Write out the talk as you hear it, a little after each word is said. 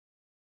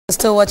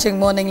Still watching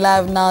Morning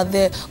Live now.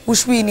 The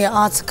Wushwini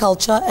Arts,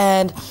 Culture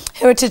and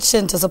Heritage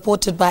Centre,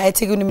 supported by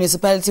Ethekwini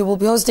Municipality, will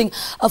be hosting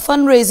a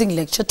fundraising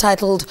lecture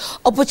titled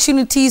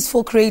Opportunities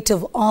for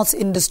Creative Arts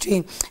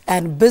Industry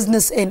and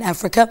Business in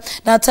Africa.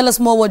 Now tell us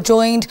more. We're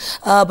joined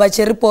by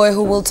Pooe,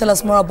 who will tell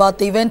us more about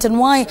the event and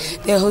why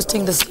they're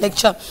hosting this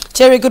lecture.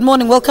 Cherry, good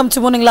morning. Welcome to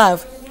Morning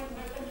Live.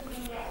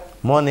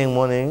 Morning,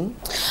 morning.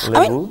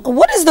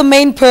 What is the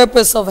main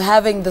purpose of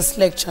having this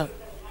lecture?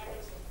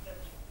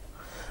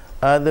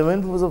 The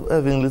main purpose of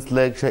having this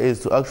lecture is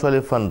to actually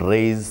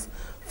fundraise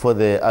for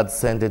the Arts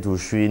Centre to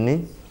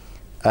Wushwini,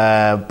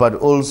 but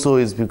also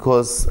is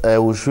because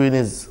Wushwini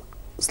is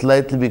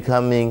slightly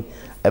becoming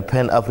a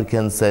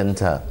Pan-African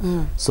centre.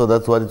 So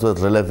that's what it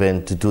was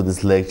relevant to do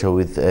this lecture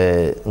with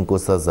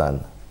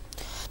Nkosazana.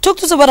 Talk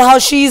to us about how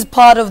she's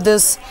part of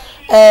this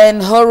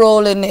and her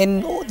role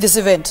in this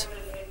event.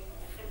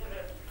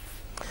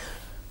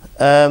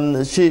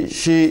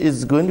 She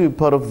is going to be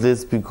part of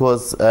this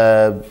because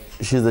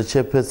she's the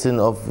chairperson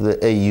of the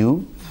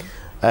AU,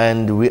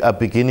 and we are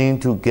beginning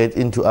to get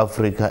into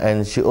Africa,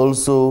 and she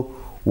also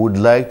would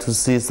like to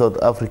see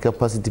South Africa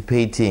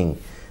participating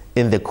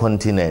in the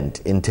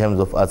continent in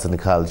terms of arts and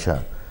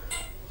culture.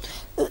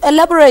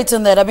 Elaborate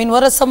on that. I mean,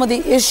 what are some of the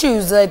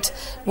issues that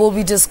will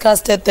be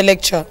discussed at the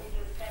lecture?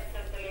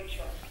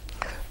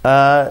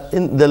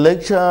 In the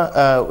lecture,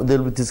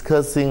 they'll be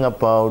discussing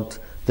about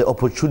the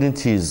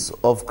opportunities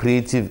of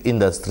creative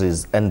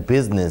industries and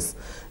business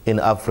in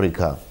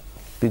Africa,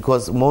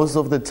 because most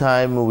of the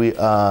time we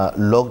are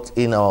locked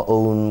in our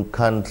own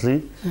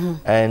country,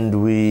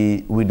 and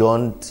we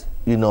don't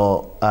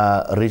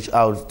reach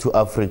out to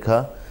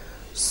Africa.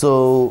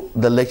 So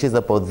the lecture is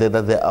about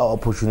that there are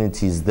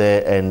opportunities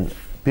there, and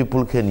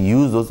people can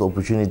use those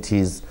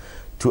opportunities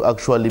to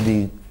actually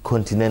be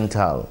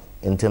continental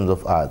in terms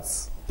of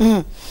arts.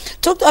 You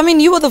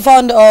were the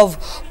founder of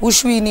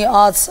Wushwini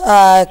Arts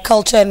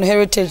Culture and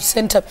Heritage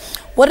Centre.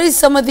 What is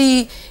some of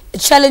the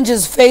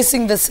challenges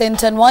facing the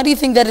centre, and why do you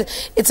think that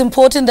it's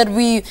important that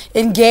we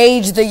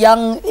engage the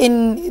young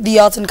in the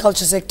arts and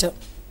culture sector?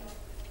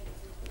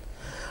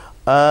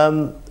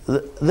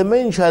 The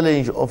main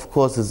challenge, of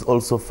course, is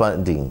also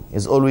funding.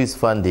 It's always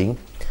funding,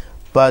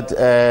 but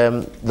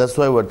that's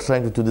why we're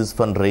trying to do this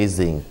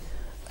fundraising.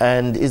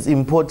 And it's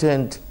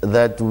important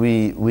that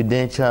we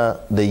nurture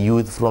the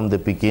youth from the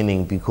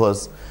beginning,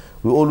 because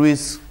we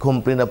always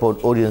complain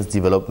about audience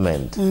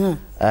development.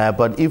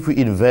 But if we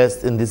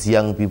invest in these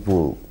young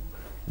people,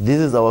 this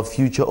is our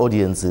future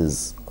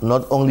audiences,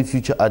 not only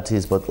future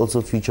artists, but also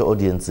future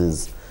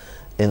audiences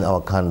in our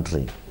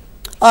country.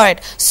 All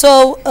right.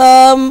 So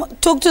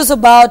talk to us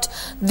about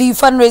the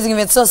fundraising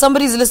event. So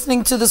somebody's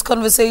listening to this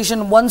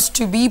conversation, wants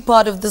to be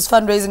part of this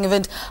fundraising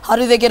event. How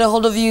do they get a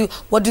hold of you?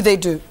 What do they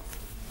do?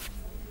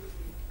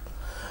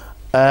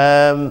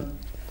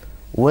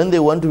 When they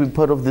want to be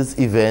part of this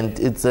event,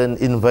 it's an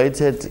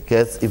invited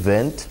guest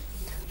event,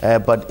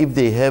 but if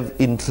they have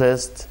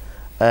interest,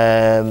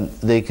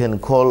 they can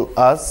call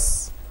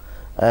us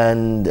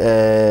and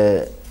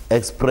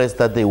express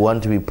that they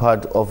want to be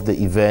part of the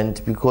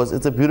event, because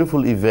it's a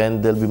beautiful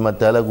event. There'll be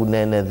Madala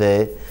Gunene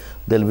there,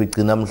 there'll be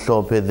Kinam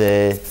Shope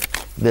there,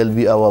 there'll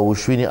be our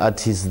Wushwini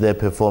artists there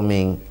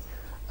performing,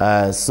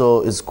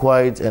 so it's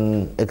quite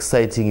an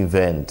exciting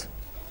event.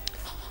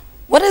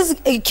 What has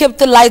kept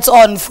the lights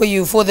on for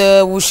you for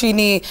the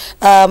Wushwini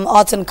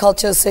Arts and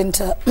Culture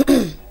Centre?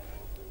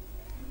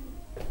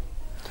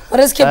 What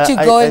has kept you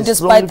going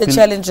despite the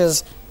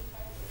challenges?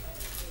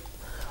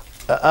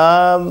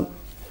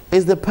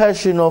 It's the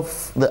passion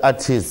of the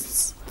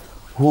artists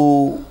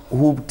who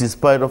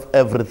despite of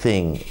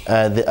everything,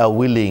 they are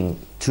willing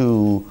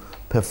to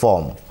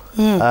perform.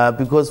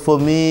 Because for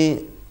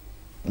me,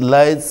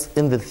 lights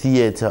in the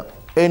theatre,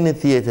 any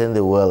theatre in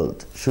the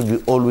world, should be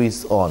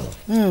always on.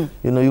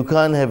 You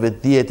can't have a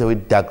theatre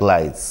with dark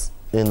lights,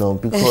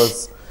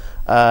 because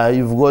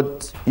you've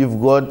got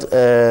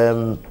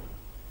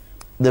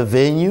the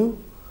venue,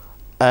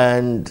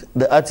 and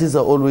the artists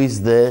are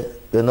always there.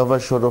 They're never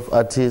short of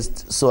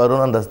artists, so I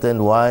don't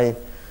understand why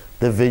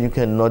the venue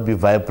cannot be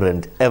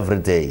vibrant every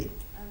day.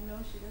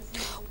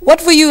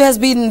 What for you has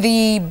been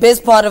the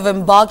best part of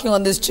embarking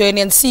on this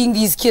journey and seeing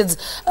these kids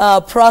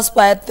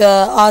prosper at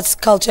the Arts,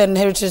 Culture and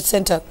Heritage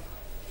Centre?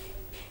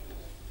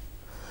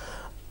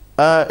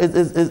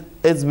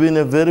 It's been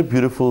a very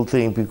beautiful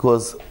thing,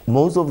 because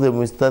most of them,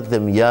 we start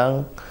them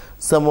young.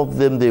 Some of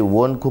them, they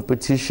won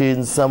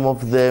competitions. Some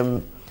of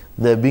them,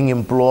 they're being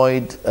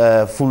employed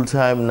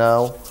full-time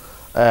now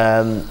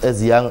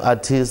as young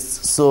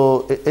artists.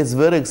 So it's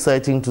very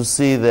exciting to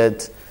see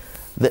that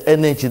the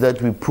energy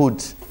that we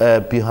put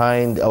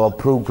behind our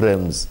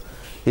programs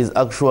is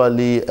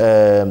actually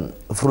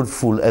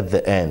fruitful at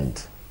the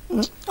end.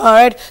 All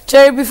right.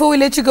 Jerry, before we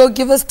let you go,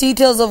 give us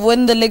details of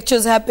when the lecture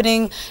is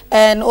happening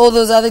and all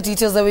those other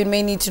details that we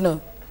may need to know.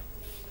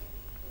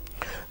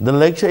 The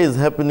lecture is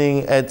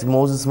happening at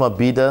Moses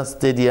Mabhida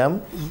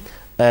Stadium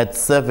at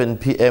 7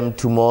 p.m.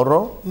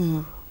 tomorrow.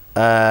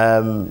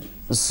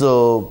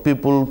 So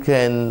people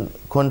can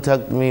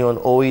contact me on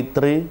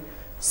 083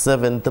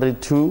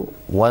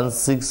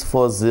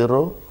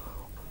 732-1640,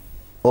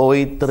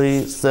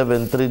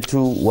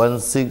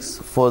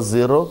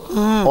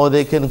 083-732-1640, or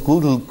they can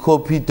Google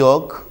Copy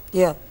Dog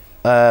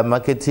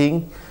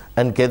Marketing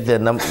and get their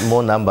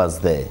more numbers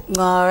there.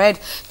 All right.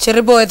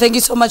 Cheriboy, thank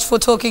you so much for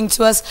talking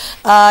to us.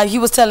 He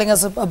was telling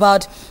us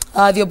about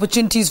the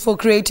opportunities for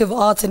creative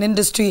arts and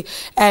industry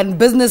and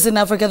business in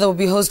Africa that will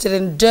be hosted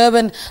in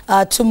Durban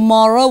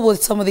tomorrow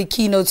with some of the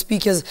keynote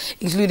speakers,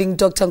 including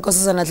Dr.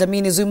 Nkosazana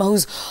Dlamini Zuma,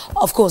 who's,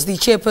 of course, the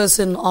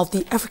chairperson of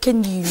the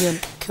African Union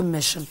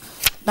Commission.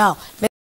 Now,